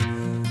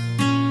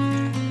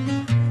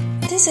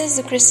This is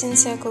the Christian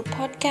Circle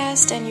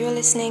podcast, and you're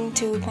listening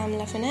to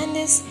Pamela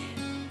Fernandez,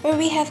 where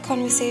we have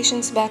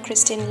conversations about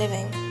Christian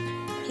living.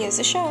 Here's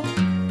the show.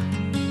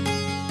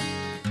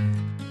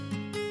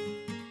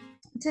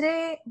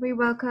 Today, we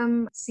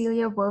welcome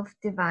Celia Wold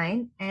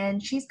Devine,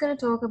 and she's going to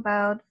talk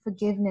about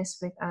forgiveness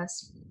with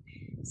us.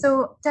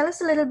 So, tell us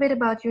a little bit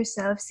about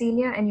yourself,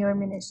 Celia, and your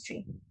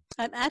ministry.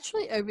 I'm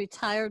actually a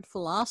retired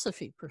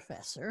philosophy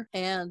professor,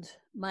 and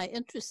my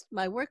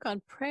work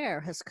on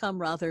prayer has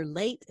come rather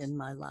late in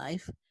my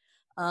life.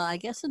 I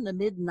guess in the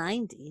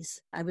mid-90s,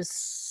 I was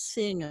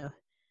seeing a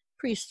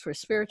priest for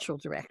spiritual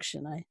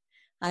direction.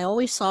 I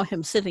always saw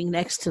him sitting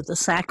next to the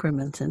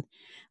sacrament, and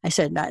I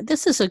said,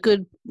 "This is a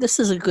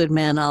good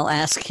man. I'll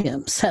ask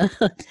him." So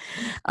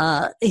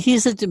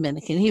he's a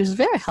Dominican. He was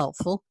very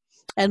helpful.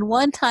 And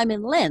one time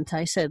in Lent,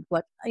 I said,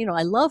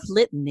 I love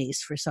litanies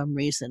for some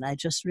reason.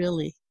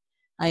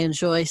 I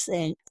enjoy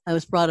saying, I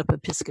was brought up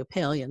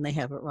Episcopalian. They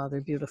have a rather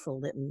beautiful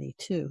litany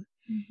too.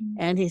 Mm-hmm.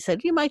 And he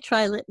said, you might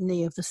try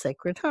Litany of the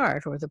Sacred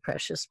Heart or the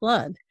Precious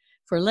Blood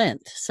for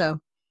Lent.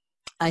 So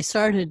I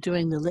started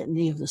doing the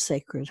Litany of the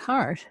Sacred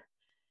Heart,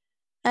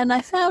 and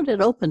I found it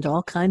opened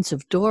all kinds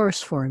of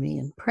doors for me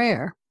in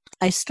prayer.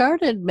 I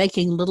started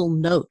making little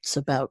notes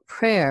about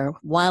prayer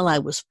while I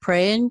was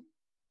praying,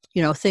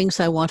 things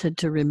I wanted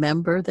to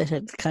remember that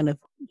had kind of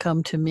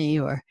come to me,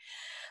 or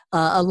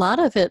a lot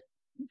of it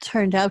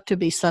turned out to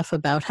be stuff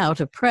about how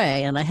to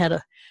pray. And I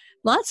had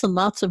lots and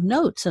lots of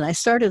notes, and I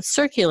started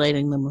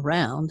circulating them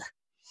around.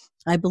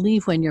 I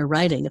believe when you're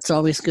writing, it's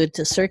always good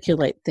to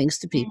circulate things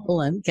to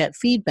people and get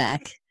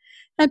feedback.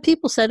 And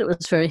people said it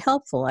was very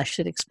helpful. I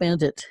should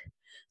expand it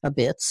a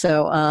bit.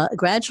 So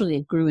gradually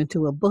it grew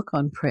into a book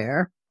on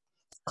prayer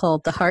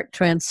called The Heart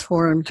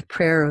Transformed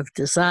Prayer of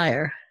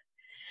Desire.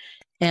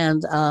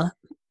 And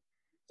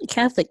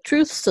Catholic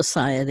Truth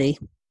Society,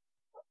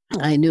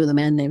 I knew the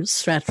man named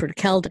Stratford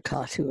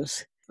Caldecott, who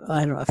was,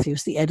 I don't know if he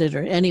was the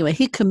editor. Anyway,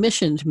 he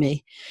commissioned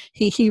me.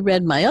 He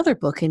read my other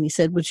book, and he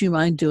said, would you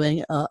mind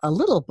doing a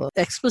little book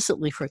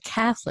explicitly for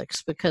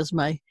Catholics? Because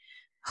my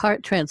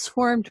Heart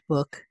Transformed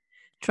book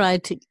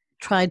tried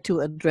to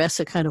address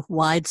a kind of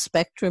wide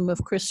spectrum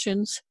of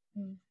Christians.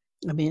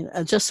 I mean,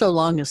 just so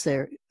long as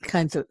they're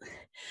kinds of,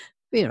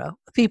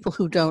 people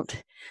who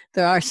don't,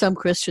 there are some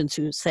Christians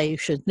who say you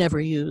should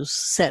never use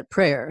set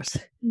prayers.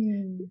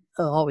 They'll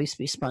always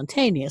be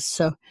spontaneous.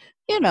 So,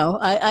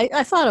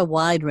 I thought a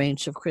wide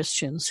range of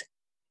Christians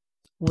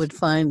would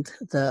find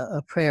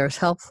the prayers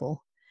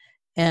helpful.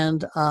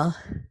 And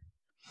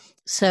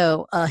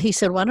so he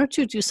said, why don't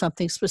you do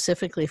something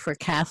specifically for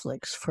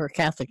Catholics, for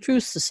Catholic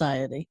Truth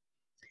Society?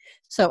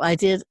 So I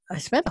did. I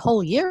spent a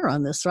whole year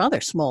on this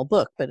rather small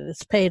book, but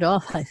it's paid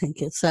off, I think.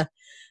 It's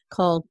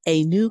called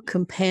A New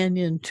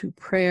Companion to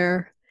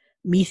Prayer,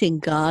 Meeting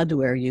God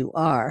Where You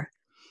Are.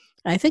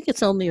 I think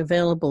it's only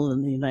available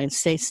in the United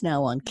States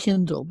now on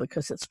Kindle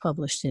because it's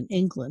published in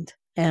England.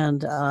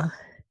 And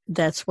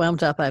I've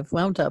wound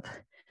up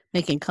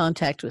making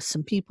contact with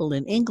some people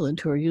in England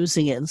who are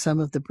using it in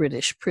some of the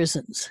British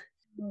prisons.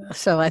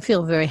 So I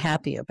feel very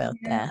happy about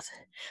that.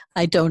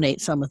 I donate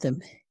some of them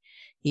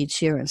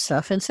each year and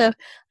stuff. And so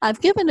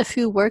I've given a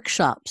few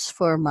workshops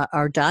for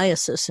our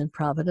diocese in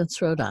Providence,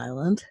 Rhode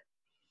Island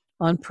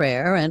on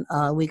prayer. And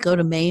we go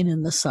to Maine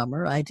in the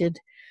summer. I did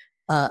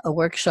a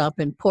workshop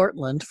in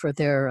Portland for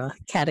their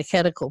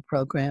catechetical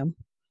program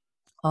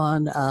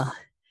on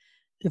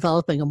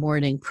developing a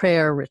morning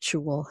prayer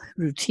ritual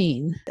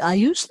routine. I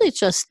usually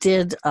just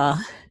did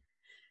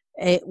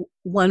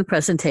one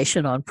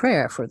presentation on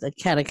prayer for the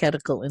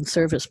catechetical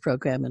in-service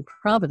program in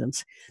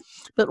Providence.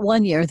 But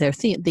one year,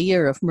 the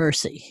Year of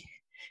Mercy,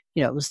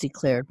 it was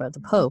declared by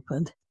the Pope.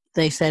 And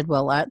they said,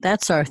 well,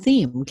 that's our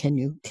theme. Can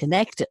you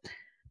connect it?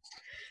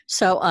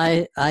 So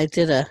I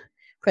did a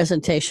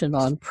presentation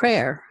on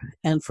prayer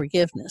and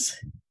forgiveness,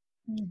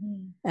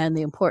 and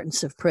the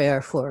importance of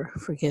prayer for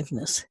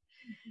forgiveness.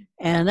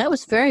 And that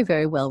was very,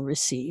 very well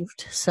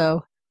received.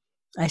 So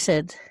I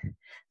said,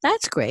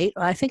 that's great.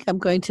 I think I'm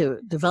going to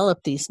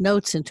develop these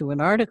notes into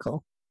an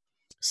article.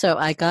 So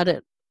I got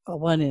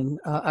one in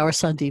Our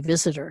Sunday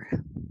Visitor.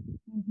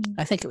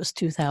 I think it was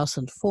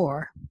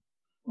 2004.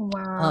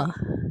 Wow.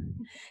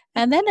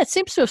 And then it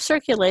seems to have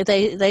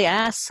circulated.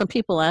 Some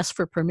people asked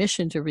for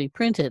permission to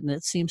reprint it, and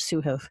it seems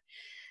to have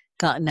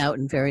gotten out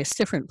in various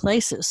different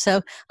places.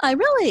 So I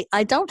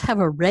don't have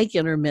a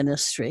regular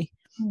ministry.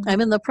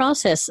 I'm in the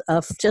process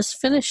of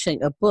just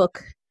finishing a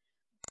book.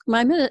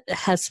 My minute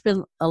has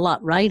been a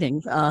lot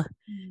writing.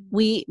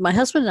 My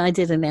husband and I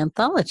did an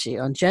anthology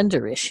on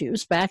gender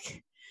issues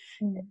back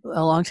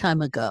a long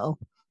time ago.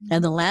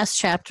 And the last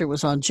chapter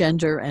was on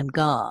gender and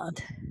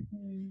God.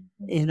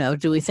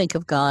 Do we think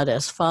of God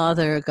as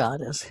Father,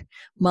 God as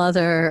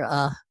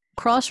Mother?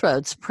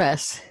 Crossroads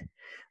Press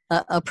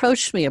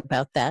approached me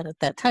about that at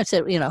that time.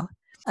 Said,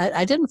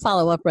 I didn't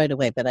follow up right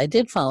away, but I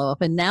did follow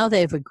up. And now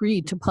they've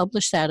agreed to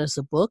publish that as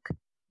a book.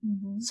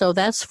 So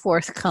that's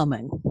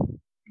forthcoming,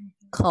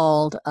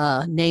 called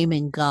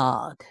Naming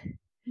God.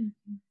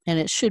 And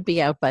it should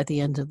be out by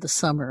the end of the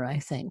summer, I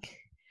think.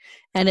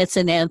 And it's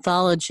an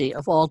anthology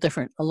of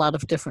a lot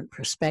of different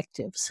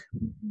perspectives.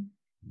 Mhm.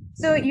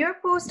 So your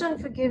post on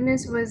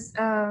forgiveness was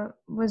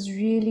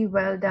really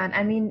well done.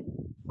 I mean,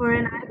 for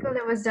an article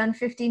that was done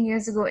 15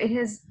 years ago, it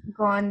has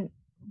gone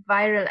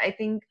viral. I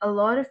think a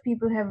lot of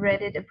people have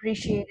read it,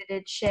 appreciated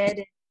it, shared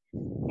it.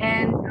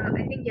 And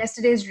I think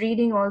yesterday's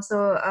reading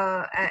also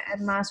at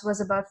Mass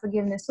was about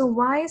forgiveness. So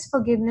why is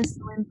forgiveness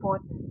so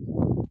important?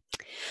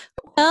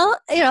 Well,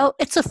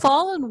 it's a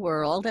fallen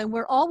world, and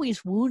we're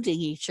always wounding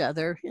each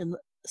other in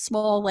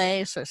small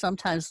ways or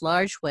sometimes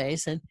large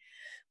ways. And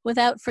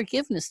without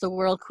forgiveness, the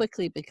world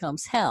quickly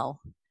becomes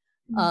hell.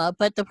 Mm.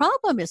 But the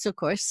problem is, of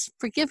course,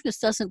 forgiveness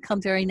doesn't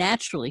come very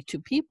naturally to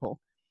people.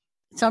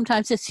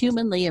 Sometimes it's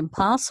humanly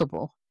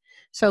impossible.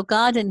 So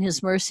God, in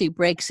his mercy,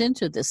 breaks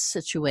into this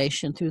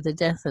situation through the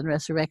death and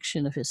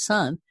resurrection of his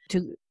Son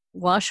to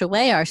wash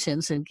away our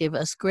sins and give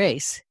us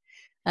grace.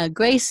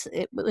 Grace,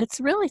 it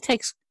really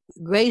takes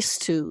grace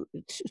to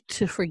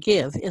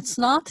forgive. It's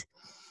not,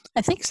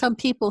 I think some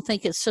people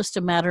think it's just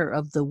a matter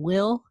of the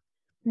will.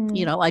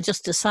 Mm. I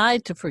just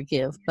decide to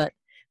forgive, but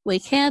we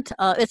can't,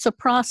 it's a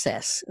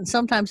process, and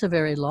sometimes a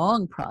very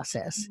long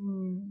process.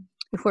 Mm.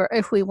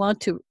 If we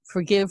want to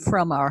forgive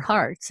from our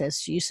hearts,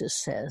 as Jesus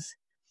says,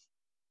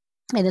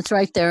 and it's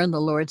right there in the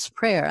Lord's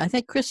Prayer. I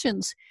think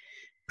Christians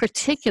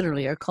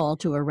particularly are called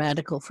to a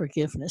radical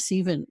forgiveness,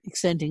 even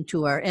extending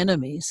to our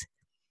enemies,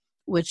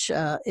 which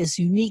is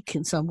unique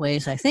in some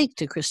ways, I think,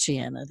 to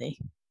Christianity.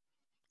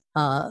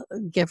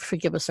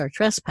 Forgive us our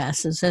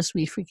trespasses as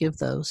we forgive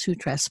those who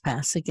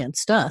trespass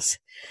against us.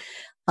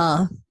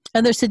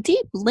 And there's a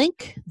deep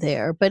link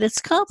there, but it's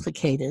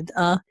complicated.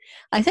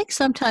 I think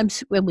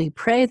sometimes when we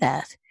pray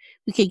that,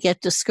 we can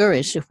get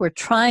discouraged if we're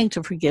trying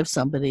to forgive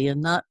somebody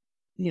and not,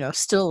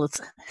 still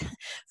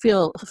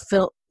feel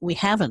we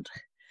haven't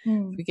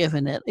Mm.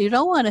 forgiven it. You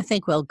don't want to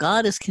think, well,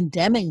 God is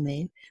condemning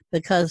me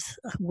because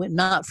we're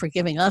not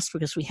forgiving us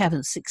because we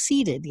haven't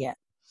succeeded yet.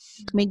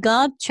 I mean,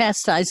 God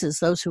chastises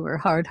those who are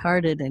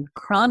hard-hearted and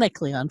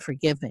chronically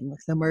unforgiving, like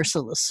the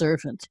merciless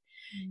servant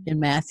in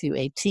Matthew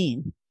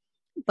 18.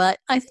 But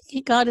I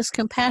think God is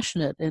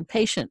compassionate and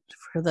patient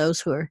for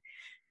those who are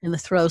in the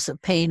throes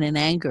of pain and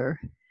anger,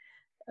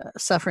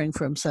 suffering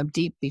from some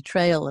deep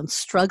betrayal and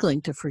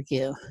struggling to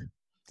forgive.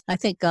 I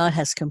think God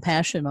has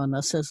compassion on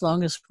us as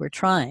long as we're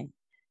trying.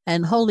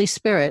 And Holy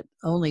Spirit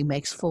only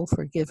makes full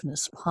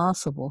forgiveness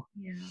possible.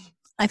 Yeah.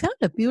 I found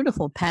a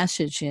beautiful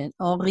passage in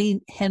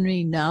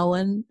Henry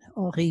Nouwen,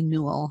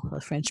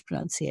 the French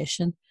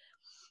pronunciation.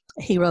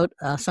 He wrote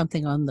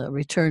something on the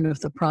return of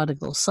the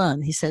prodigal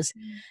son. He says,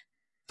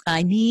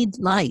 I need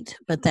light,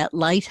 but that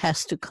light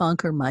has to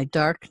conquer my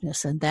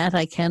darkness, and that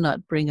I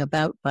cannot bring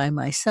about by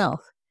myself.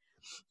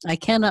 I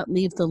cannot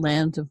leave the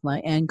land of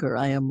my anger.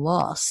 I am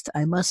lost.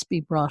 I must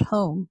be brought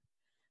home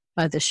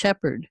by the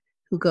shepherd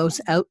who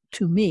goes out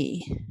to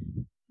me.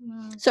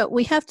 Wow. So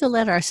we have to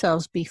let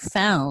ourselves be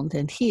found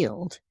and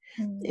healed.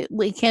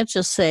 We can't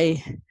just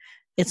say,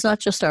 it's not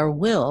just our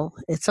will,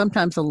 it's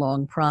sometimes a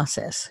long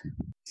process.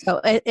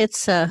 So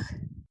it's I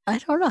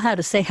don't know how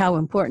to say how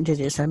important it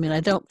is. I mean, I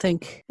don't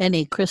think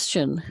any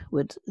Christian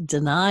would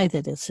deny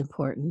that it's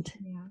important.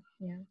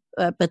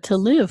 Yeah. But to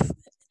live,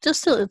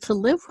 just to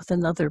live with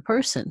another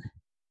person,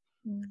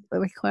 it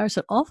requires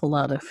an awful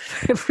lot of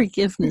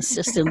forgiveness,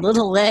 just in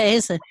little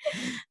ways, and,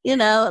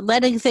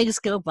 letting things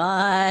go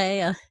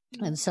by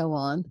and so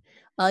on.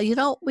 We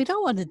don't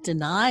want to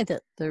deny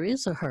that there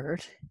is a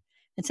hurt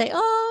and say,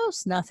 oh,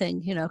 it's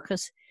nothing,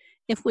 because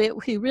if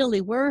we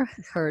really were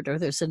hurt or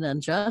there's an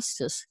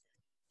injustice,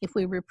 if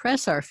we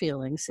repress our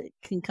feelings, it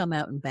can come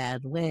out in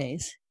bad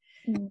ways.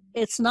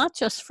 It's not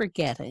just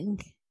forgetting,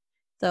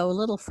 though a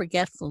little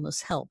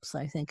forgetfulness helps,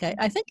 I think.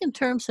 I think in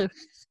terms of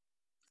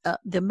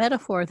the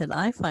metaphor that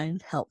I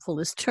find helpful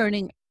is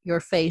turning your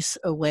face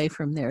away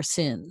from their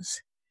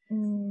sins,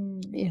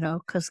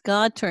 because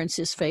God turns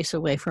his face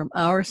away from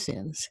our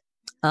sins.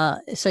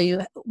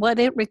 What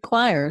it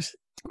requires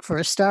for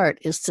a start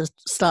is to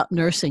stop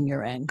nursing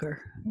your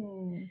anger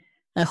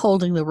and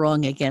holding the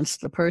wrong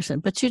against the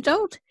person. But you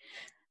don't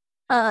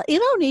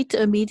need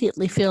to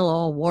immediately feel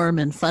all warm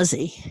and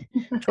fuzzy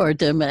toward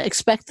them.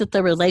 Expect that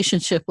the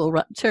relationship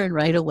will turn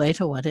right away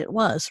to what it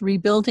was.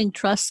 Rebuilding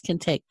trust can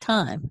take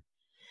time.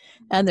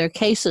 And there are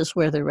cases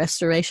where the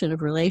restoration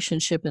of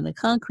relationship in a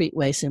concrete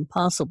way is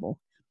impossible.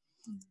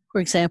 For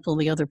example,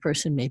 the other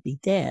person may be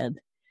dead.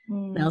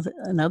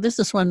 Now, this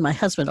is one my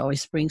husband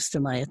always brings to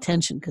my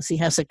attention because he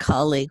has a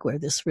colleague where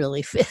this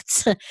really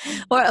fits.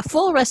 Or a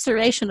full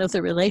restoration of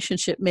the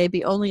relationship may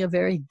be only a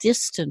very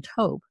distant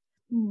hope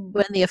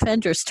when the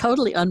offender is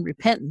totally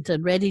unrepentant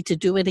and ready to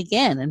do it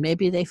again, and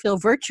maybe they feel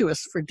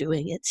virtuous for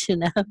doing it,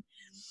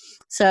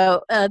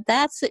 So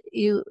that's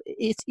you.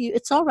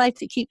 It's all right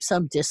to keep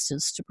some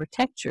distance to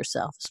protect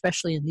yourself,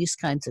 especially in these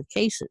kinds of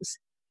cases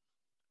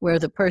where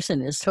the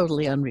person is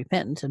totally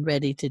unrepentant and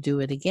ready to do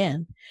it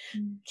again.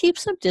 Keep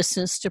some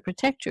distance to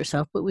protect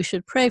yourself, but we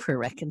should pray for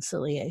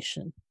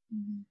reconciliation.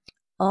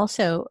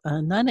 Also,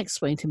 a nun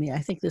explained to me, I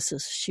think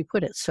she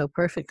put it so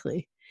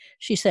perfectly.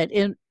 She said,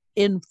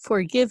 in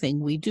forgiving,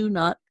 we do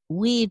not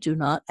we do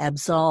not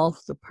absolve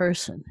the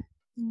person.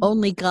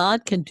 Only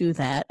God can do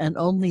that, and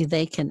only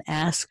they can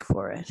ask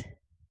for it.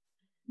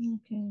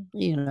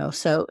 Okay.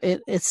 So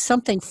it's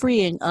something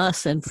freeing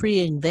us and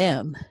freeing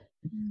them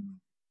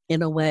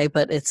in a way,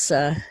 but it's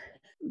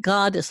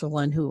God is the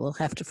one who will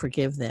have to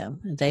forgive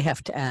them, and they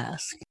have to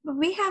ask. But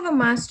we have a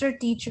master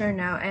teacher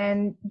now,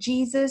 and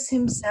Jesus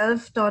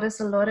himself taught us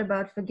a lot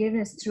about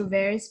forgiveness through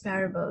various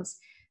parables.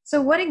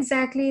 So, what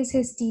exactly is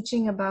his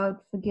teaching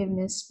about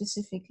forgiveness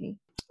specifically?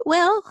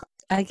 Well,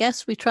 I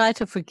guess we try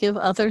to forgive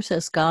others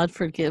as God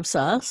forgives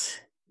us.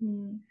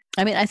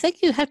 I mean, I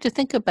think you have to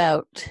think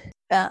about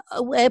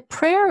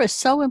prayer is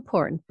so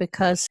important,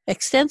 because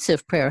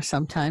extensive prayer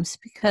sometimes,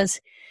 because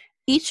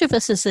each of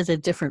us is at a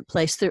different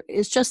place. There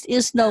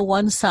is no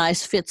one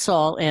size fits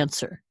all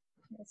answer.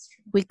 That's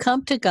true. We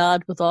come to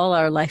God with all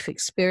our life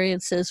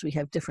experiences. We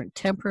have different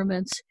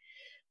temperaments.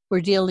 We're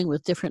dealing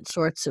with different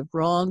sorts of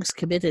wrongs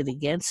committed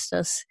against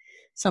us.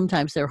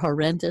 Sometimes they're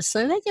horrendous,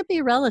 so they can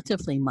be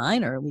relatively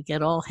minor. We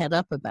get all head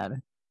up about it.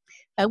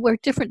 And we're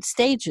at different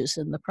stages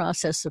in the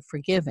process of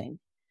forgiving.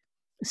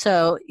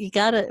 So you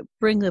got to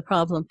bring the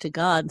problem to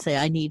God and say,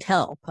 I need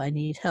help. I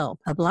need help.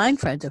 A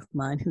blind friend of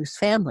mine whose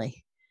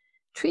family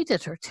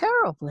treated her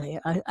terribly.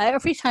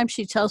 Every time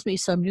she tells me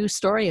some new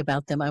story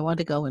about them, I want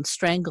to go and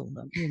strangle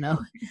them,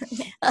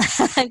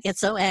 I get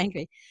so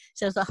angry.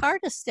 She says the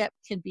hardest step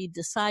can be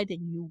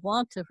deciding you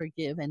want to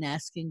forgive and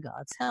asking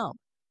God's help.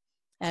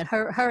 And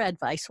her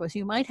advice was,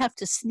 you might have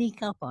to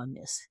sneak up on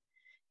this.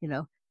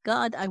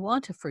 God, I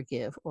want to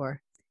forgive,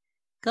 or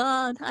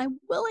God, I'm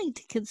willing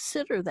to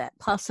consider that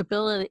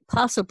possibility.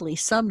 Possibly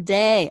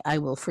someday I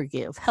will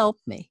forgive. Help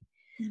me.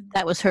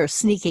 That was her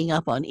sneaking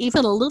up on.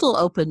 Even a little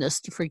openness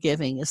to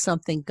forgiving is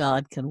something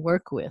God can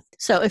work with.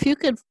 So if you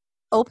could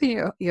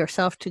open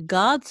yourself to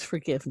God's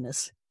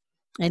forgiveness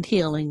and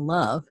healing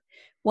love,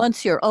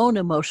 once your own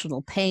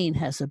emotional pain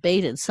has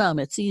abated some,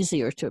 it's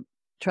easier to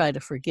try to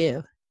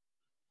forgive.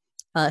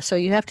 So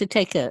you have to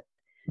take a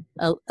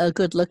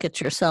good look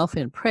at yourself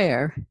in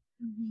prayer.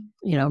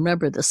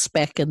 Remember the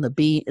speck in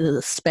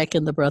the speck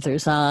in the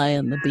brother's eye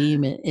and the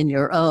beam in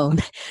your own.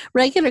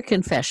 Regular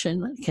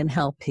confession can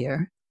help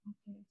here.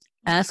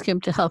 Ask him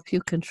to help you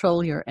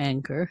control your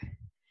anger.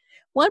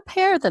 One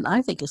prayer that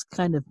I think is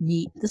kind of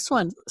neat, this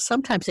one,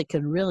 sometimes it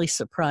can really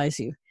surprise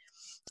you.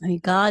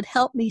 God,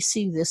 help me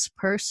see this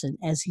person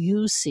as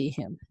you see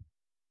him.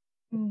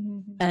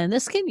 And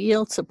this can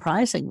yield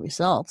surprising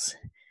results.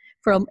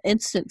 From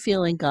instant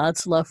feeling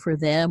God's love for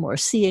them, or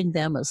seeing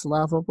them as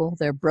lovable,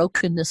 their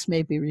brokenness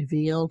may be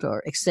revealed,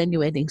 or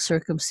extenuating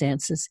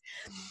circumstances.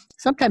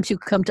 Sometimes you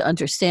come to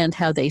understand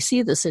how they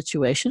see the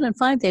situation and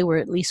find they were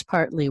at least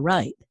partly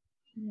right.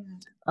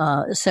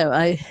 So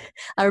I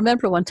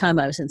remember one time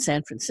I was in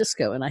San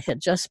Francisco, and I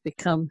had just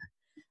become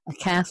a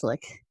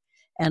Catholic,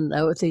 and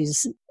there were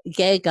these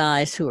gay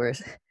guys who were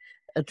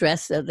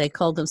dressed, they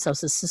called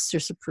themselves the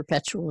Sisters of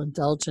Perpetual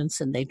Indulgence,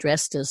 and they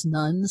dressed as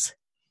nuns.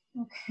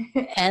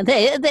 Okay. And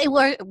they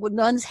wore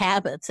nuns'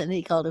 habits, and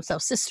he called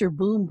himself Sister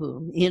Boom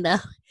Boom,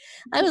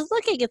 I was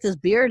looking at this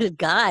bearded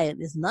guy in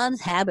his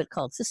nun's habit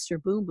called Sister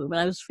Boom Boom,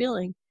 and I was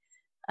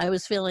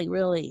feeling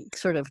really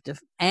sort of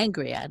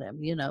angry at him,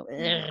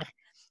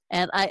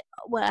 And I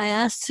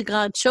asked to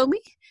God, show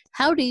me,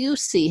 how do you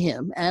see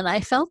him? And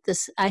I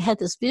had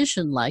this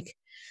vision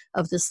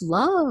of this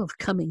love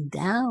coming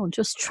down,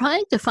 just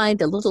trying to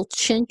find a little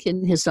chink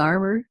in his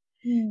armor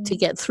to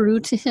get through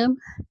to him.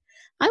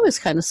 I was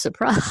kind of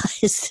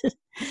surprised.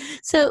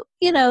 So,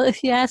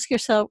 if you ask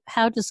yourself,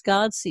 how does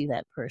God see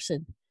that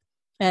person?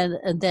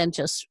 And then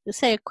just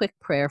say a quick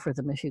prayer for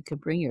them if you can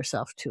bring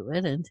yourself to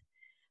it. And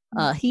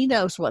he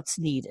knows what's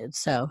needed.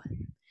 So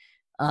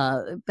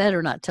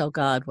better not tell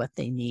God what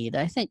they need.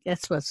 I think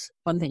that's what's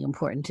one thing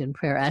important in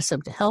prayer. Ask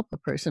them to help a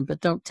person,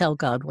 but don't tell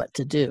God what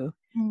to do,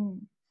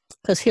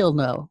 because he'll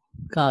know.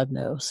 God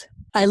knows.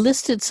 I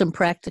listed some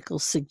practical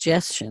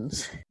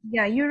suggestions.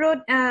 Yeah, you wrote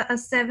a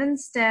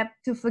 7-step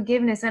to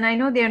forgiveness, and I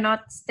know they're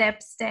not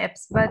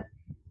steps, but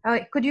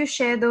could you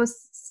share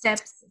those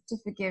steps to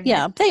forgiveness?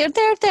 Yeah,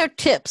 they're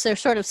tips. They're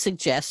sort of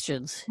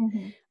suggestions.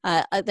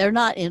 They're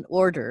not in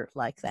order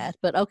like that,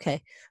 but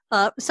okay.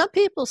 Some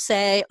people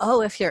say,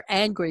 if you're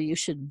angry, you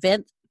should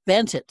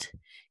vent it,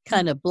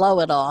 kind of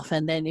blow it off,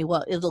 and then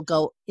it'll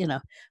go,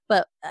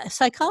 But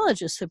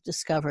psychologists have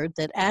discovered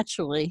that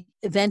actually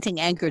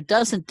venting anger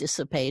doesn't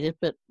dissipate it,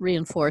 but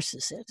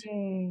reinforces it.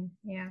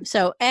 Yeah.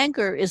 So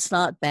anger is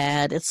not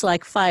bad. It's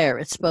like fire.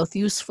 It's both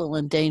useful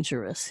and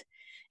dangerous.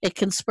 It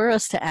can spur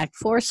us to act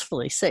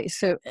forcefully,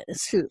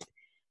 to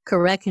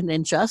correct an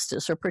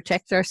injustice or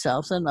protect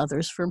ourselves and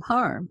others from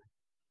harm.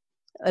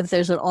 If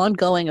there's an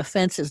ongoing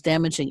offense is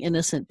damaging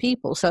innocent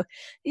people. So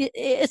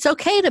it's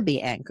okay to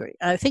be angry.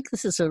 I think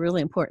this is a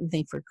really important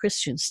thing for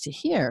Christians to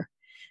hear.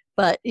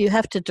 But you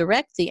have to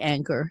direct the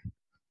anger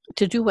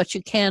to do what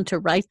you can to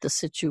right the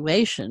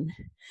situation,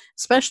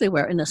 especially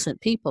where innocent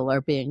people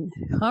are being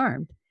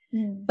harmed.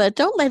 But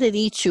don't let it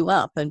eat you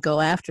up and go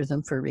after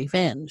them for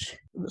revenge.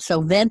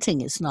 So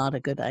venting is not a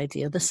good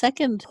idea. The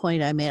second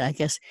point I made, I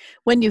guess,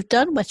 when you've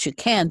done what you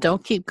can,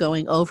 don't keep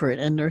going over it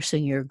and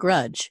nursing your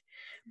grudge,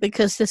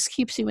 because this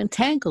keeps you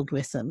entangled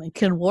with them and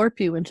can warp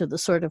you into the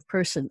sort of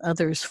person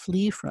others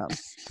flee from.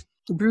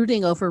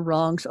 Brooding over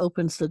wrongs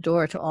opens the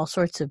door to all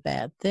sorts of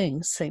bad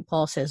things. St.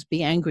 Paul says,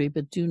 be angry,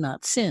 but do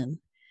not sin.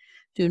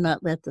 Do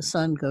not let the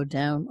sun go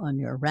down on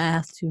your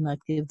wrath. Do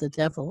not give the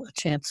devil a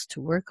chance to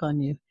work on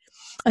you.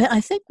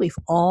 I think we've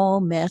all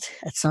met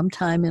at some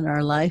time in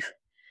our life,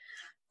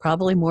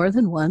 probably more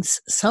than once,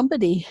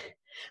 somebody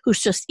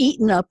who's just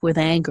eaten up with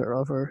anger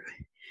over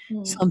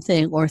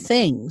something or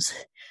things,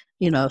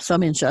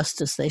 some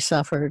injustice they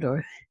suffered,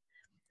 or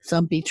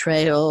some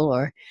betrayal,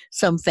 or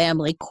some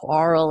family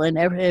quarrel, and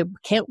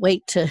can't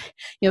wait to,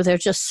 they're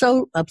just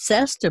so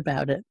obsessed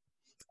about it.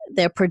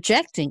 They're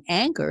projecting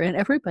anger, and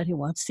everybody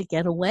wants to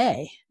get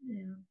away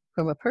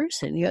from a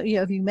person.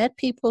 Have you met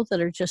people that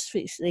are just,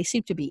 they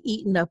seem to be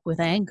eaten up with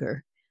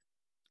anger?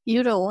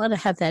 You don't want to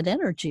have that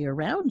energy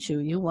around you.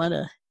 You want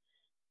to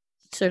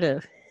sort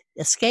of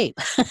escape.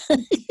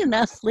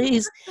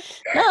 Please,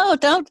 no,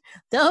 don't.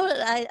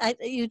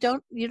 You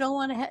don't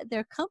want to have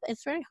their company.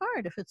 It's very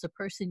hard if it's a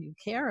person you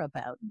care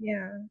about.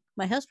 Yeah.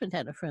 My husband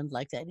had a friend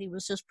like that. He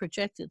was just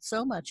projected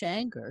so much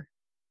anger.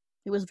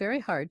 It was very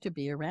hard to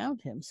be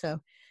around him. So at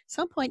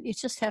some point you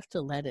just have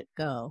to let it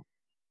go.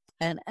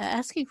 And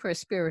asking for a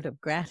spirit of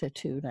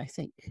gratitude, I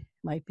think,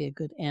 might be a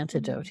good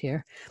antidote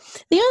here.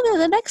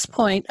 The next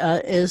point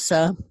is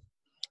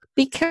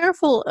be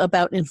careful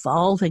about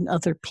involving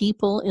other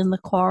people in the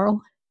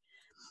quarrel.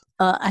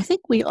 I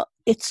think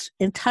it's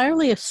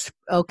entirely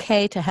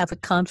okay to have a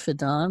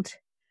confidant,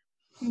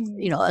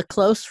 a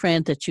close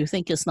friend that you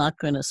think is not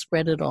going to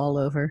spread it all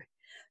over.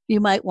 You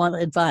might want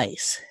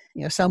advice,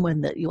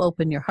 someone that you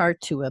open your heart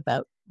to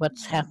about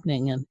what's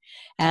happening and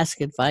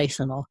ask advice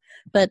and all.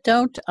 But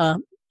don't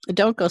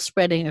go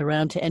spreading it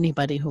around to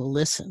anybody who will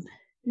listen.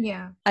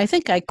 Yeah. I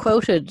think I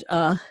quoted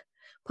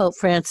Pope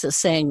Francis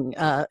saying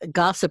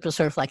gossip is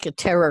sort of like a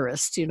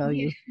terrorist.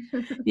 You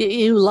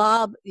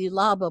lob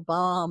a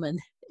bomb and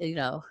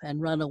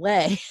and run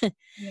away.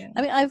 Yeah.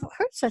 I mean, I've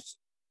heard such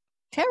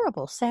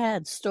terrible,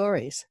 sad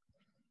stories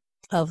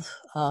of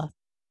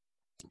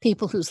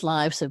people whose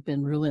lives have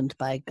been ruined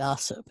by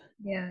gossip.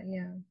 Yeah.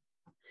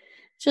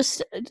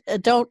 Just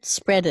don't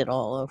spread it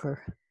all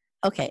over.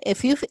 Okay,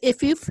 if you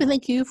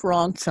think you've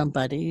wronged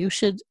somebody, you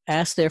should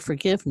ask their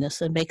forgiveness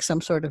and make some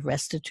sort of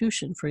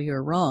restitution for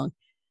your wrong,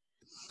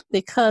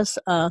 because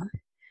that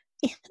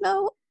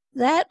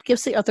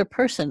gives the other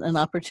person an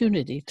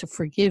opportunity to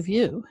forgive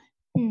you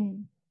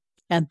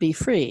and be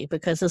free.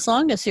 Because as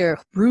long as you're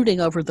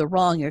brooding over the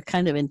wrong, you're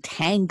kind of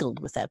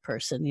entangled with that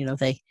person. You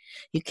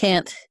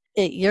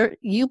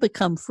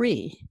become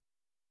free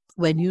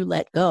when you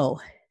let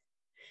go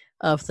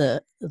of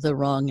the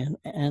wrong,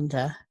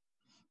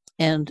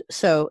 and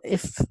so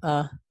if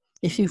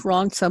you've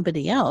wronged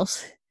somebody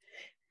else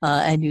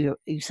and you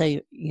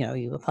say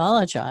you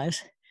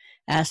apologize,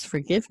 ask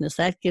forgiveness,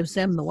 that gives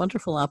them the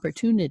wonderful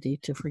opportunity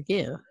to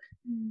forgive.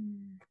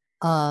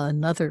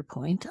 Another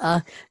point: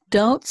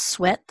 don't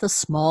sweat the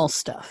small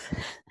stuff.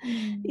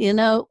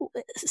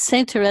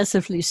 Saint Therese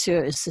of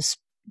Lisieux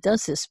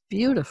does this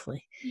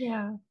beautifully.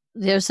 Yeah.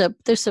 There's a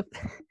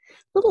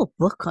little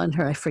book on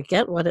her. I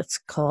forget what it's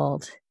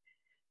called.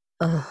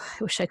 I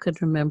wish I could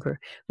remember.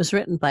 It was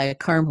written by a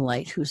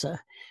Carmelite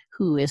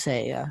who is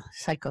a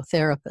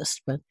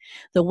psychotherapist. But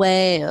the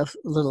way of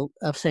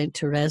Saint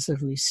Therese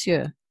of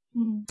Lisieux,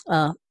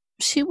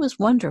 she was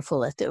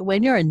wonderful at that.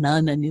 When you're a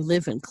nun and you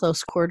live in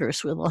close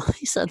quarters with all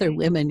these other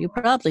women, you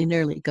probably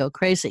nearly go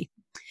crazy.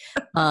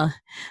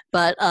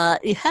 But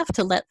you have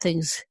to let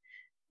things.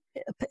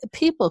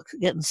 People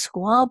get in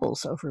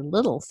squabbles over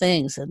little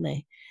things,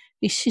 and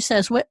she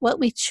says what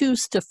we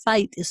choose to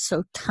fight is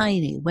so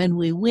tiny. When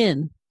we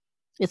win,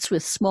 it's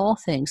with small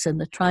things, and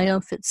the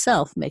triumph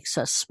itself makes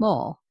us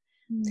small.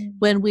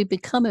 When we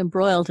become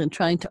embroiled in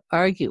trying to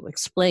argue,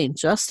 explain,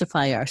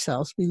 justify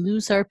ourselves, we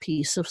lose our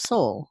peace of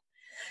soul.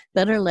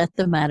 Better let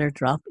the matter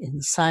drop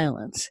in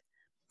silence.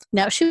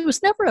 Now, she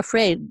was never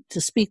afraid to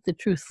speak the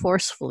truth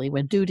forcefully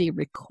when duty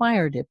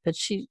required it, but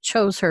she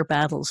chose her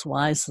battles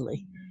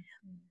wisely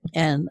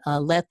and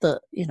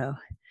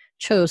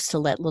chose to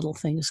let little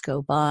things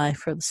go by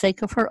for the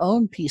sake of her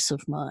own peace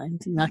of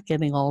mind, not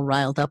getting all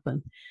riled up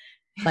and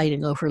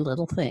fighting over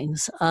little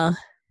things.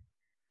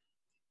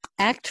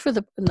 Act for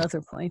the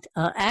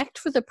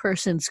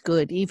person's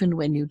good even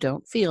when you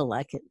don't feel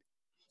like it.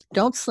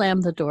 Don't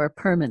slam the door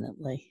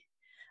permanently.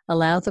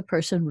 Allow the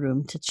person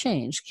room to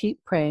change.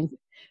 Keep praying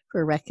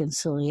for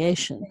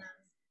reconciliation.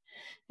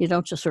 You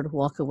don't just sort of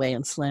walk away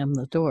and slam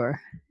the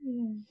door,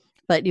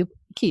 but you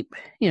keep,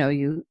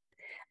 you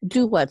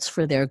do what's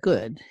for their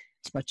good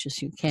as much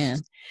as you can.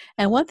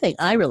 And one thing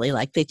I really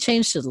like, they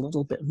changed it a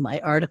little bit in my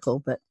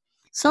article, but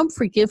some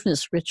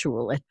forgiveness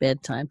ritual at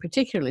bedtime,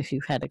 particularly if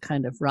you've had a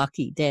kind of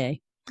rocky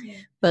day.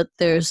 But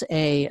there's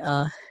a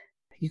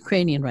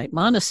Ukrainian Rite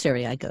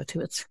monastery I go to.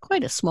 It's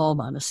quite a small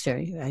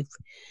monastery. I've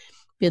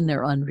been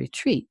there on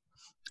retreat.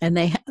 And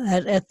they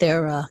at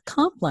their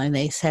comp line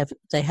they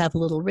have a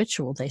little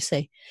ritual. They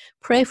say,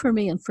 "Pray for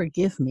me and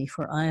forgive me,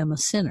 for I am a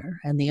sinner."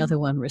 And the other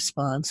one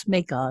responds,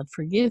 "May God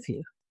forgive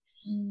you."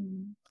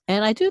 Mm.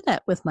 And I do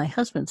that with my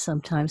husband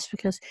sometimes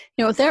because,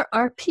 there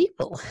are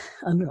people,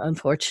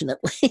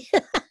 unfortunately,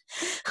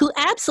 who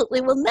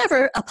absolutely will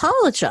never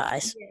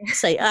apologize. Yeah.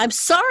 Say, "I'm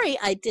sorry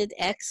I did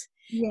X."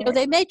 Yes.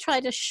 They may try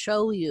to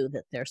show you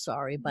that they're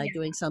sorry by Yeah.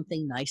 doing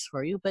something nice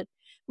for you, but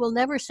will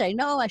never say,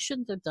 "No, I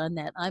shouldn't have done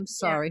that. I'm Yeah.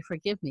 sorry.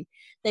 Forgive me."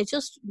 They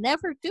just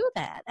never do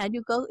that. And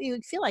you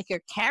feel like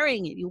you're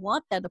carrying it. You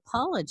want that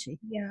apology.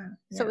 Yeah.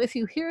 So Yeah. if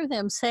you hear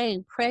them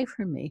saying, "Pray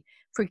for me,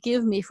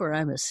 forgive me, for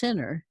I'm a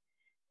sinner,"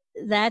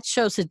 that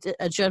shows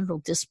a general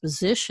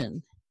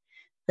disposition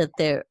that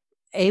they're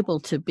able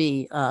to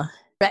be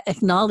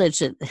acknowledge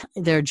that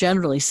they're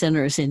generally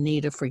sinners in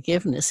need of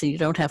forgiveness, and you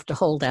don't have to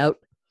hold out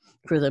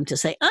for them to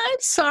say, "I'm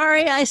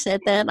sorry I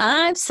said that.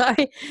 I'm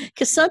sorry,"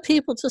 because some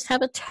people just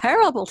have a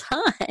terrible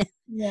time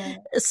Yeah.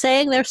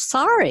 saying they're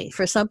sorry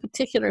for some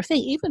particular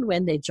thing, even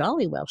when they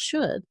jolly well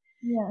should.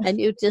 Yeah. And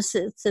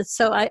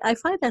so I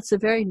find that's a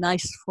very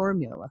nice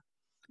formula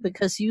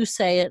because you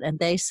say it and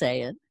they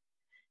say it,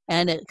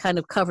 and it kind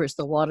of covers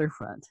the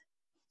waterfront.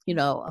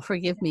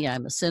 Forgive me,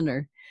 I'm a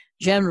sinner,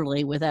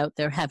 generally without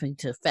their having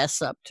to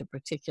fess up to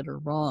particular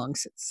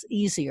wrongs. It's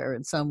easier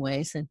in some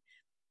ways.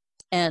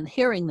 And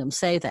hearing them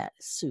say that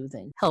is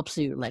soothing, helps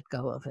you let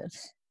go of it.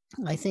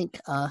 I think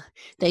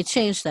they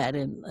changed that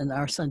in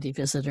our Sunday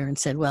Visitor and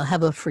said, "Well,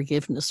 have a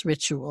forgiveness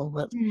ritual,"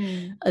 but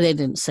Mm. they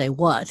didn't say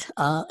what,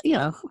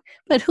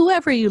 but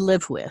whoever you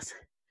live with,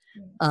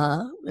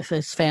 if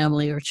it's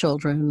family or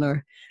children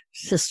or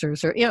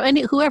sisters or,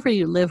 whoever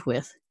you live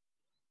with,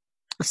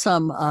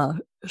 some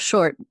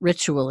short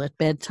ritual at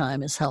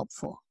bedtime is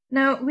helpful.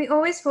 Now, we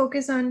always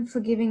focus on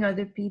forgiving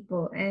other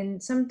people,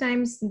 and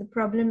sometimes the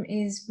problem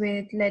is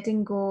with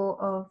letting go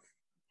of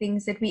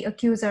things that we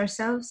accuse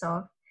ourselves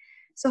of.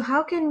 So,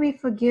 how can we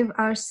forgive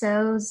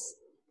ourselves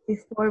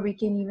before we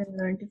can even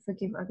learn to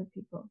forgive other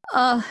people?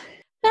 Uh,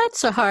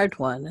 that's a hard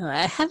one.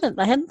 I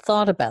hadn't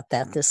thought about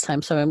that this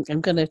time, so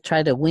I'm going to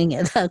try to wing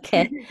it.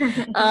 Okay.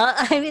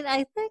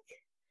 I think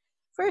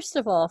first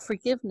of all,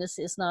 forgiveness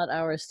is not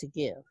ours to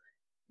give.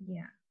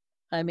 Yeah.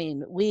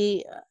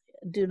 We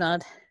do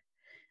not.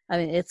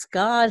 It's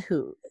God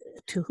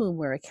to whom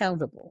we're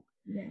accountable.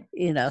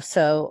 Yeah.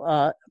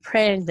 So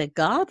praying that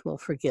God will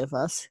forgive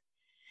us.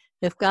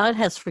 If God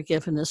has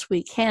forgiven us,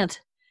 we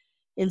can't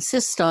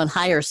insist on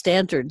higher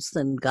standards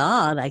than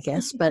God, I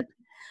guess. But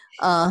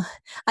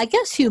I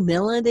guess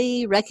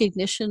humility,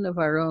 recognition of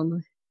our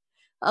own.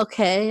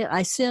 Okay,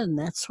 I sin.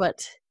 That's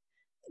what.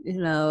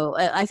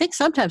 I think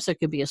sometimes there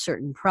could be a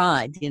certain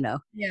pride. Yeah.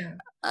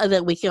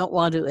 That we don't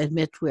want to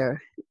admit we're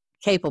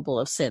capable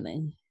of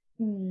sinning,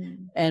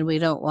 Hmm. and we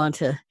don't want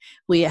to.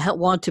 We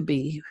want to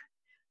be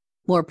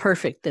more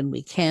perfect than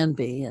we can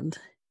be, and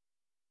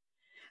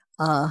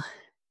uh,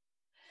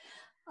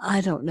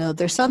 I don't know.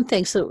 There's some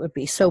things that would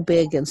be so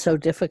big and so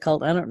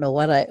difficult. I don't know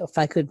if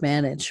I could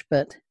manage,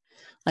 but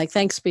like,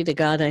 thanks be to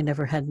God, I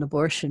never had an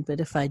abortion. But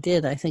if I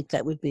did, I think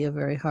that would be a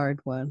very hard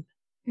one.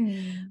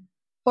 Hmm.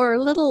 Or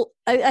a little.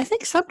 I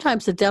think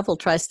sometimes the devil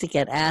tries to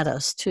get at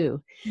us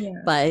too, Yeah.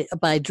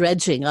 by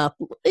dredging up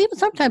even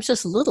sometimes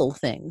just little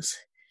things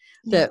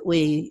Yeah. that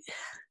we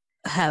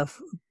have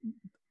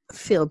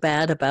feel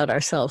bad about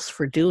ourselves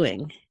for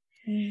doing.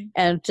 Hmm.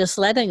 And just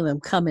letting them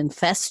come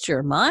infest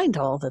your mind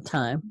all the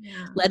time,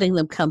 Yeah. letting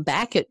them come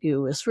back at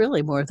you is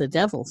really more the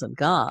devil than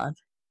God.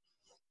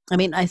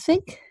 I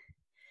think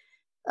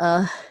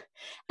uh,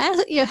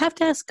 you have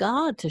to ask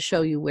God to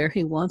show you where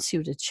he wants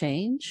you to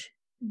change,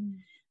 Hmm.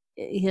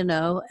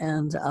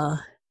 and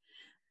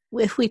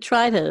if we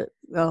try to,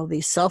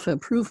 these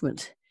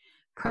self-improvement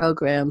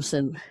programs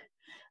and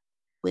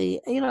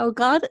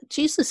God,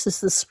 Jesus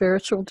is the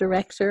spiritual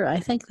director. I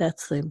think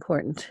that's the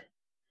important,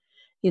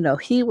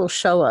 he will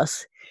show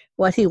us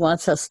what he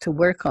wants us to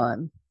work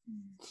on.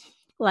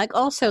 Like,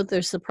 also,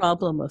 there's the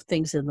problem of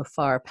things in the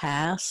far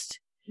past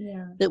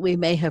Yeah. that we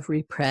may have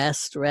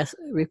repressed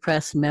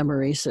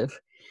memories of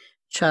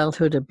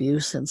childhood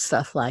abuse and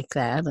stuff like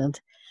that.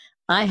 And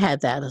I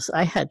had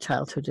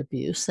childhood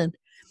abuse, and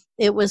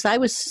I was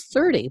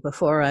 30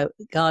 before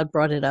God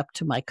brought it up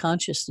to my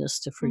consciousness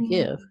to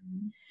forgive.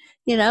 Hmm.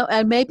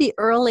 And maybe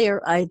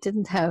earlier I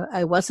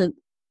wasn't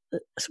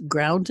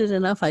grounded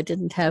enough. I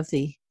didn't have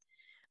the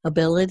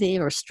ability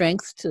or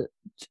strength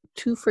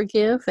to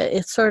forgive.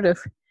 It's sort of,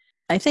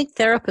 I think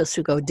therapists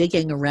who go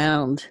digging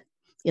around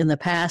in the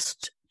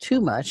past too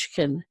much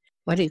can,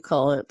 what do you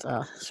call it?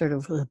 Sort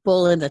of a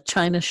bull in a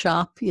china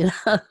shop,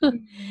 Hmm.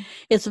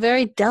 It's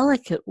very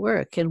delicate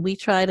work, and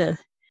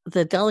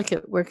the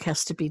delicate work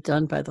has to be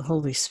done by the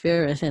Holy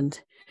Spirit and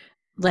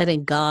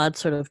letting God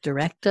sort of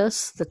direct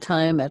us the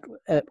time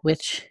at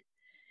which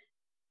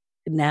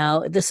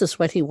now this is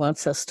what he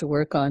wants us to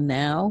work on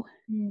now.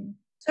 Hmm.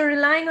 So,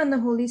 relying on the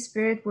Holy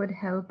Spirit would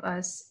help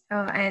us,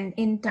 and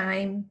in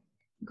time,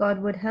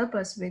 God would help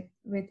us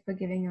with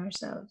forgiving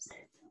ourselves.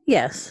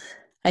 Yes,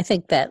 I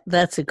think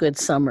that's a good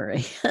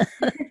summary.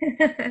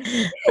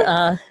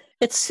 uh,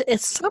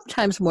 it's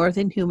sometimes more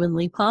than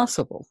humanly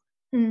possible.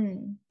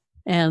 Mm.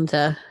 And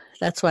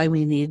that's why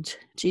we need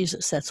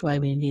Jesus. That's why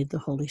we need the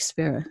Holy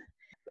Spirit.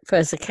 For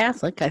as a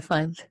Catholic, I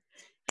find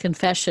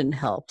confession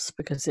helps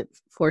because it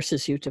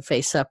forces you to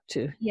face up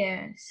to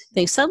Yes.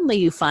 things. Suddenly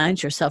you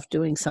find yourself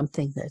doing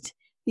something that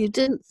you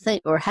didn't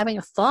think, or having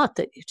a thought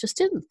that you just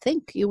didn't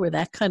think you were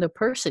that kind of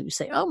person. You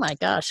say, oh my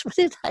gosh, what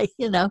did I,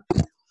 Yeah.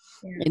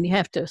 and you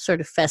have to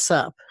sort of fess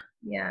up.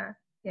 Yeah.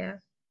 Yeah.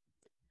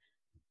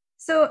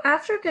 So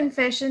after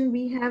confession,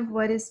 we have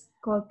what is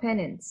called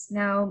penance.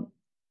 Now,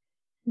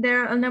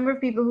 there are a number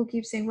of people who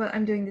keep saying, well,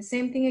 I'm doing the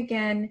same thing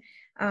again.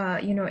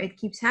 It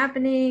keeps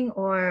happening.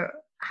 Or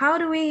how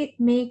do we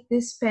make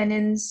this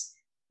penance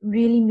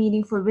really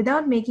meaningful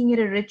without making it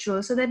a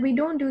ritual so that we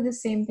don't do the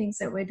same things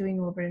that we're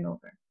doing over and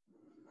over?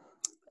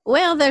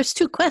 Well, there's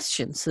two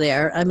questions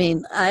there. I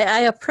mean,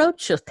 I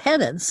approach a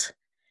penance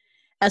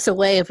as a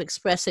way of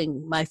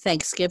expressing my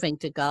thanksgiving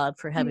to God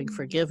for having Hmm.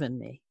 forgiven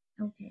me.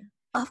 Okay.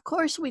 Of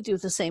course, we do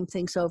the same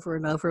things over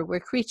and over. We're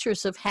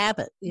creatures of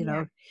habit.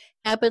 Yeah.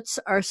 Habits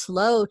are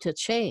slow to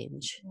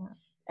change, Yeah.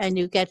 and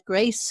you get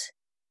grace.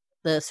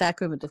 The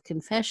sacrament of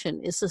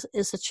confession is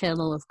a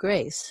channel of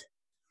grace.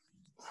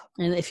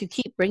 And if you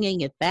keep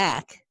bringing it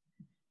back,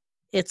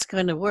 it's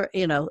going to work,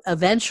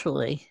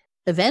 eventually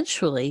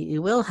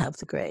you will have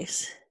the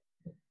grace.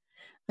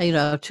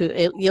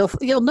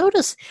 You'll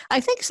notice, I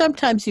think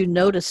sometimes you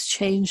notice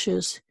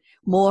changes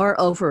more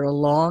over a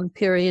long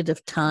period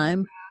of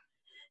time.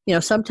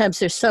 Sometimes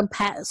there's some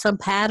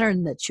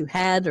pattern that you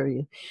had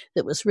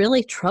that was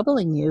really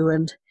troubling you,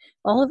 and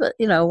all of it,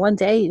 one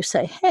day you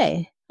say,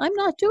 hey, I'm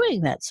not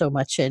doing that so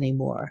much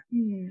anymore.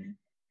 Hmm.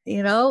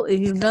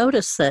 You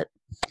notice that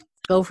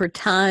over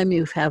time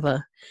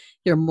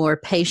you're more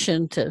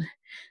patient.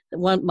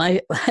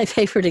 My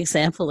favorite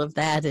example of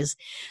that is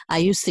I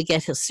used to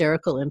get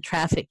hysterical in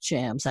traffic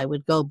jams. I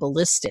would go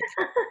ballistic,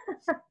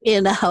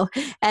 you know,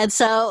 and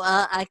so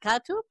I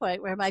got to a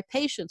point where my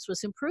patience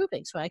was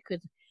improving, so I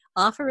could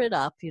offer it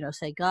up.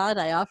 Say, God,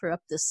 I offer up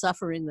this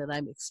suffering that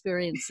I'm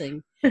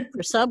experiencing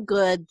for some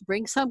good.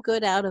 Bring some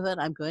good out of it.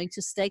 I'm going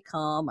to stay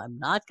calm. I'm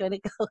not going to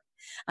go.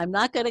 I'm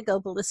not going to go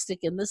ballistic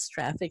in this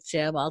traffic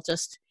jam. I'll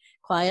just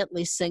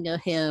quietly sing a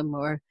hymn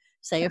or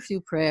say a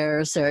few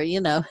prayers, or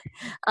and I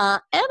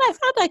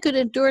found I could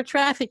endure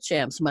traffic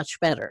jams much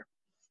better.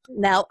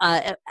 Now,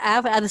 at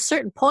a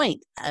certain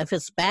point, if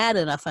it's bad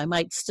enough, I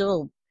might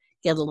still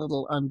get a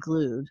little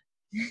unglued.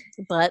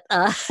 But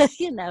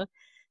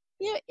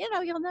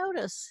you'll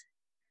notice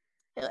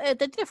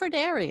the different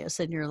areas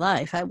in your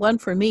life. One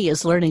for me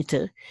is learning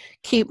to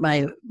keep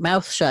my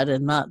mouth shut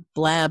and not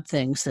blab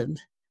things, and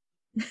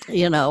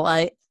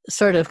I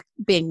sort of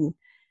being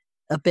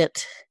a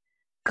bit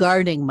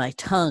guarding my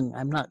tongue.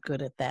 I'm not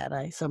good at that.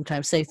 I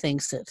sometimes say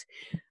things that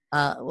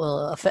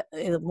will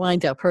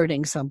wind up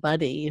hurting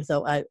somebody,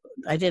 though I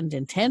didn't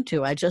intend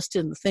to. I just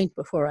didn't think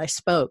before I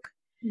spoke.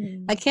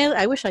 Hmm.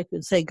 I wish I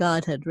could say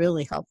God had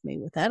really helped me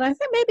with that. I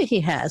think maybe he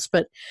has,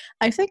 but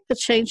I think the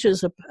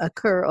changes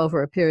occur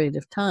over a period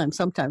of time.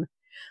 Sometimes,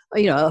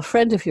 a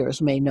friend of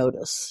yours may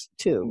notice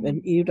too,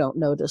 and Hmm. you don't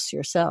notice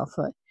yourself.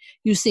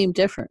 You seem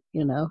different.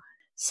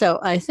 So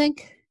I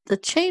think the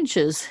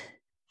changes,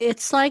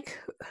 it's like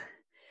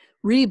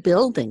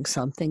rebuilding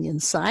something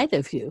inside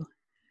of you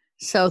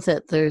so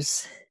that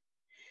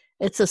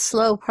it's a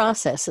slow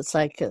process. It's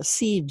like a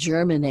seed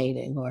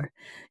germinating or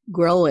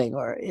growing,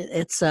 or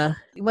it's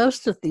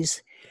most of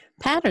these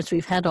patterns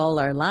we've had all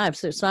our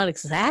lives. It's not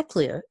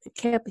exactly it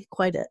can't be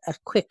quite a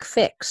quick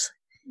fix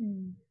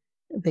Hmm.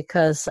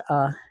 because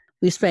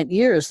we spent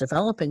years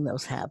developing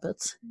those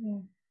habits, Yeah.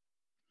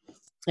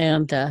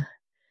 and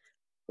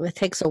it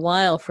takes a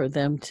while for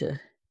them to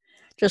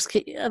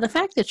the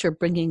fact that you're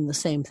bringing the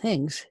same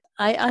things.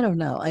 I don't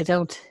know. I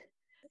don't.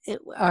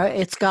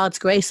 It's God's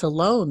grace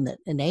alone that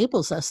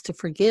enables us to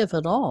forgive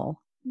at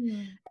all,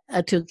 Hmm.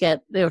 to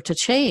get to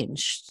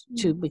change, Hmm.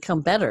 to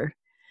become better.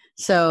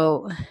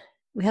 So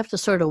we have to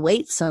sort of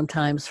wait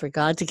sometimes for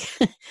God to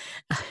get,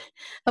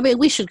 I mean,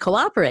 we should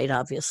cooperate,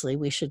 obviously.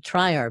 We should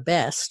try our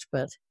best,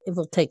 but it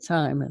will take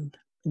time, and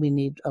we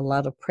need a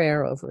lot of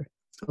prayer over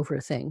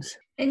things.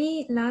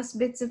 Any last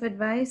bits of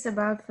advice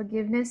about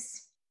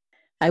forgiveness?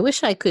 I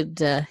wish I could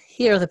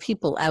hear the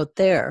people out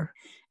there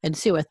and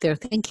see what they're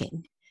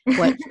thinking.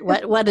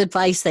 What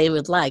advice they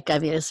would like? I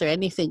mean, is there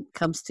anything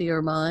comes to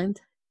your mind?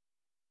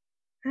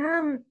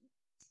 Um,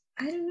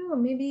 I don't know,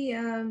 maybe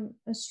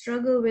a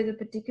struggle with a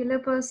particular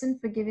person,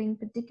 forgiving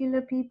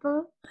particular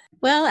people.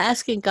 Well,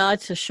 asking God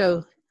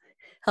to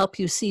help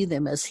you see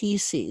them as He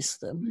sees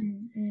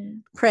them,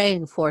 Mm-mm.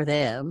 praying for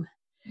them.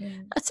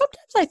 Yeah.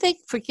 Sometimes I think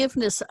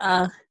forgiveness.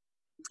 I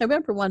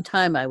remember one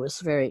time I was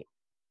very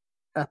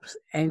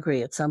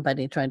angry at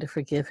somebody trying to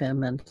forgive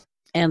him,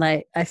 and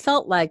I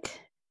felt like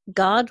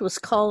God was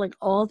calling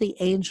all the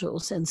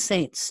angels and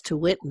saints to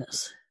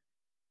witness.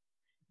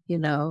 You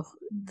know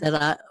Mm.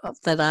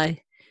 that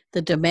I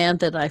the demand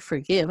that I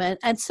forgive, and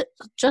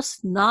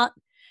just not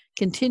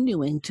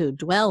continuing to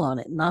dwell on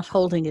it, not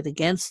holding it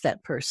against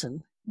that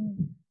person,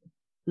 Mm.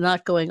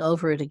 not going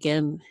over it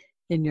again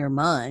in your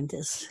mind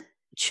is.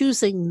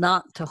 choosing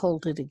not to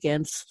hold it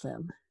against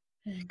them.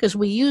 Because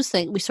we use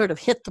things, we sort of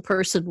hit the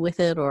person with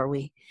it, or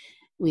we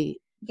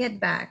get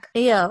back.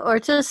 Yeah, or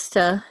just,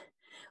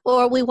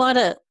 or we want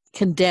to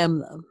condemn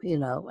them,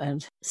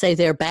 and say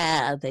they're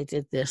bad, they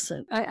did this.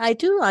 And I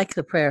do like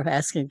the prayer of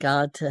asking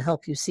God to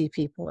help you see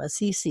people as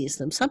he sees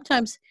them.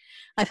 Sometimes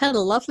I've had a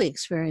lovely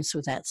experience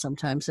with that.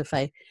 Sometimes if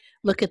I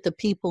look at the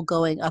people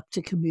going up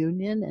to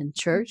communion in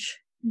church,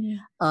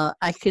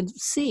 I can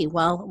see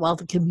while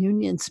the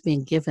communion's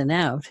being given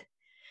out,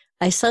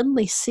 I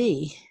suddenly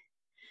see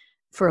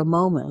for a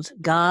moment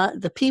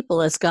God, the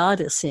people as God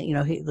is seeing,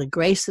 the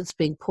grace that's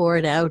being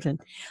poured out, and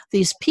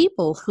these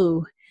people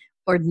who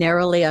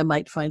ordinarily I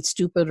might find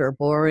stupid or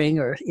boring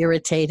or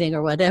irritating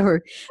or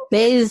whatever,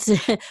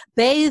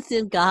 bathed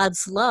in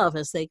God's love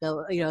as they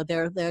go.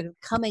 They're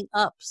coming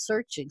up,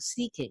 searching,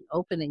 seeking,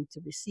 opening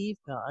to receive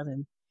God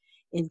and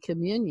in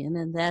communion,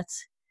 and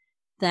that's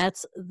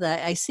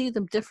I see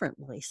them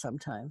differently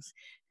sometimes.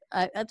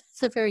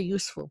 That's a very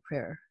useful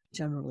prayer,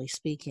 generally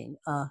speaking.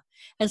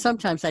 And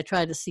sometimes I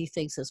try to see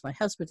things as my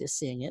husband is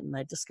seeing it, and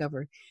I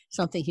discover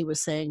something he was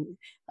saying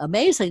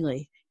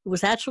amazingly it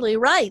was actually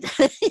right.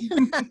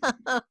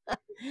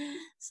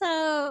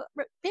 So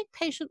being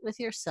patient with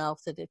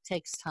yourself, that it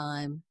takes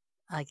time,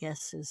 I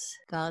guess, is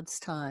God's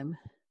time.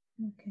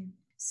 Okay.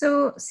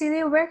 So,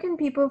 Celia, where can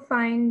people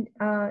find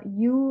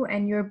you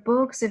and your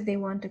books if they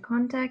want to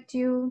contact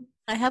you?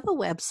 I have a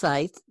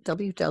website,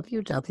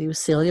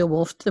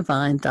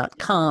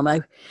 www.celiawolfdevine.com.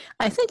 I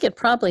think it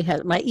probably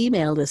has, my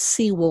email is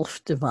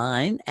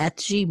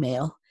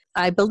cwolfdevine@gmail.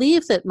 I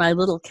believe that my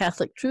little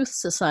Catholic Truth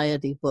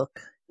Society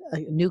book, A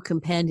New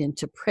Companion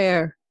to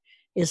Prayer,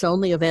 is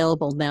only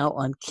available now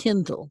on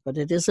Kindle, but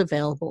it is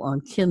available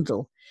on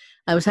Kindle.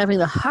 I was having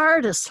the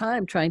hardest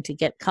time trying to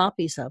get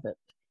copies of it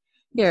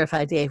here if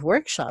I gave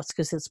workshops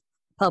because it's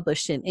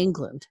published in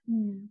England.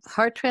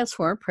 Heart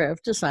Transformed Prayer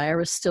of Desire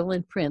is still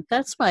in print.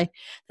 That's my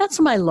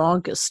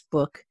longest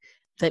book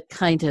that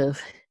kind of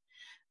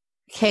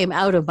came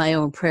out of my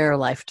own prayer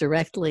life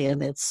directly,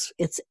 and it's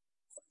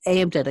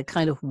aimed at a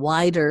kind of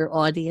wider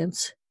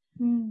audience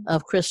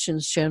of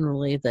Christians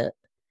generally. That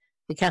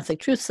the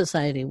Catholic Truth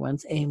Society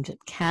one's aimed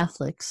at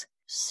Catholics.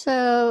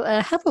 So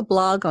I have a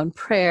blog on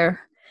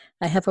prayer.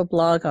 I have a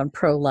blog on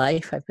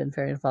pro-life. I've been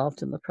very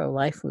involved in the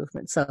pro-life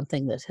movement,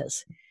 something that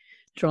has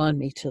drawn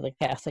me to the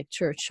Catholic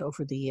Church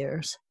over the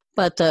years.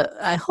 But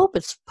I hope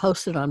it's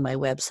posted on my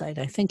website.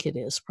 I think it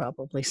is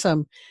probably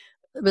but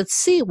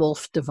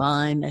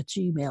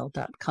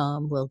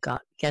cwolfdevine@gmail.com will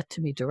get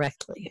to me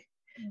directly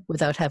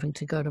without having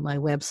to go to my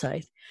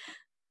website.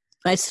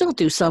 I still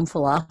do some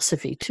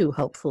philosophy too,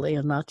 hopefully,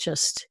 and not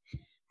just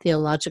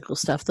theological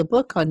stuff. The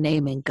book on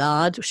naming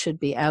God should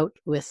be out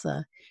with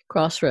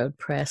Crossroad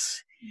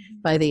Press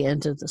by the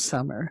end of the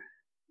summer.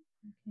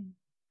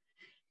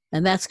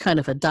 And that's kind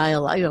of a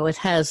dialogue. It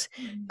has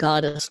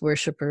goddess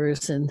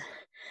worshipers and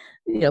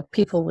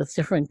people with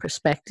different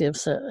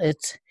perspectives.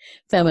 It's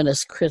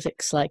feminist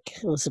critics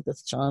like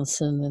Elizabeth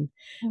Johnson and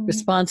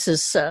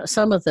responses,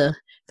 some of the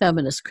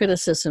feminist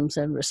criticisms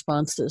and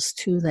responses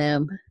to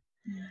them.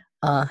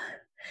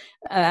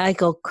 I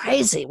go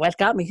crazy.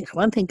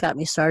 One thing got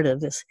me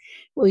started is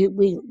we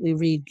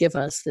read Give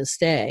Us This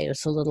Day.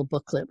 It's a little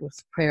booklet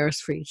with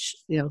prayers for each,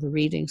 the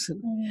readings and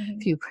a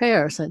few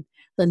prayers. And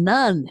the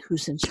nun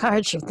who's in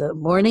charge of the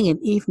morning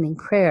and evening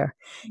prayer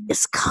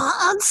is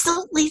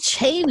constantly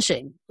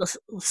changing the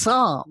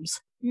Psalms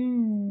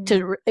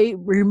to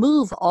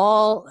remove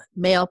all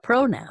male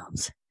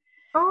pronouns.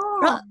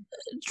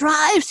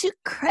 Drives you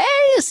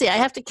crazy. I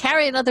have to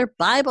carry another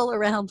Bible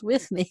around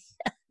with me.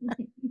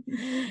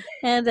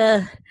 And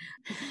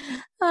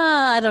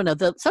I don't know.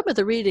 Some of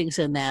the readings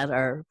in that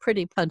are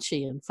pretty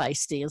punchy and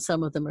feisty, and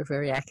some of them are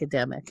very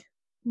academic.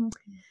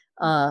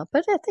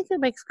 But I think it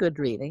makes good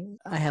reading.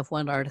 I have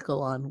one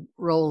article on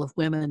role of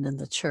women in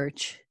the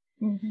church,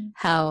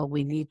 how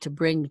we need to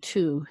bring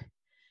to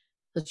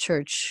the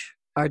church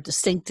our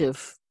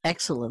distinctive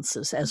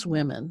excellences as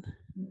women.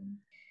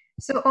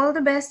 So all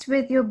the best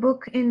with your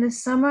book in the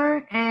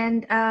summer,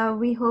 and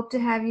we hope to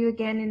have you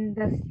again in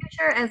the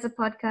future as a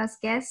podcast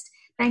guest.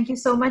 Thank you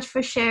so much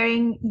for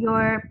sharing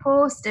your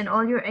post and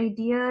all your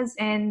ideas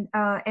and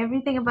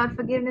everything about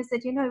forgiveness.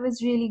 It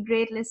was really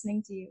great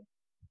listening to you.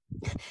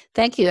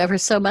 Thank you ever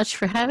so much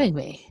for having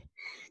me.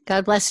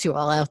 God bless you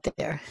all out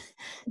there.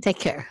 Take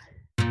care.